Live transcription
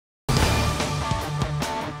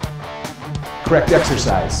correct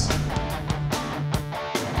exercise,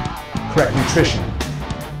 correct nutrition,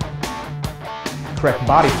 correct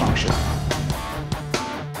body function,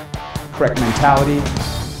 correct mentality,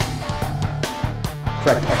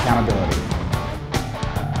 correct accountability.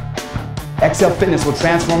 EXL Fitness will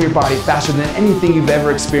transform your body faster than anything you've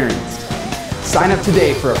ever experienced. Sign up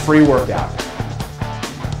today for a free workout.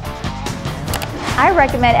 I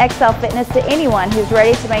recommend EXL Fitness to anyone who's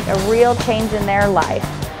ready to make a real change in their life.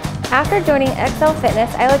 After joining EXL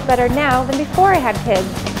Fitness, I look better now than before I had kids.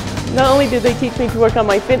 Not only did they teach me to work on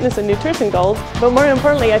my fitness and nutrition goals, but more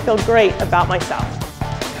importantly, I feel great about myself.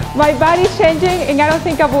 My body's changing and I don't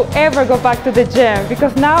think I will ever go back to the gym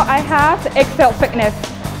because now I have EXL Fitness.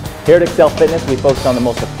 Here at EXL Fitness, we focus on the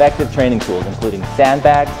most effective training tools, including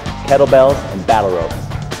sandbags, kettlebells, and battle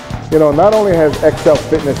ropes. You know, not only has EXL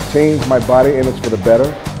Fitness changed my body image for the better,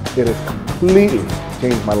 it has completely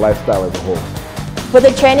changed my lifestyle as a whole. With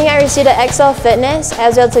the training I received at EXL Fitness, I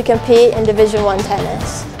was able to compete in Division I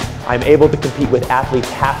tennis. I'm able to compete with athletes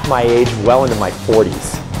half my age, well into my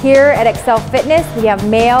 40s. Here at EXL Fitness, we have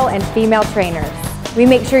male and female trainers. We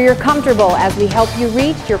make sure you're comfortable as we help you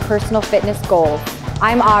reach your personal fitness goals.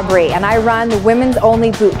 I'm Aubrey and I run the women's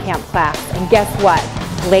only boot camp class, and guess what?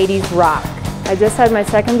 Ladies rock. I just had my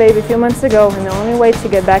second baby a few months ago, and the only way to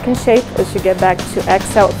get back in shape is to get back to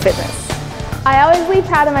EXL Fitness. I always leave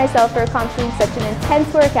proud of myself for accomplishing such an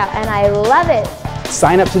intense workout, and I love it.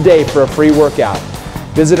 Sign up today for a free workout.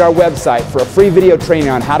 Visit our website for a free video training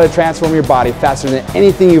on how to transform your body faster than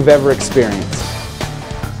anything you've ever experienced.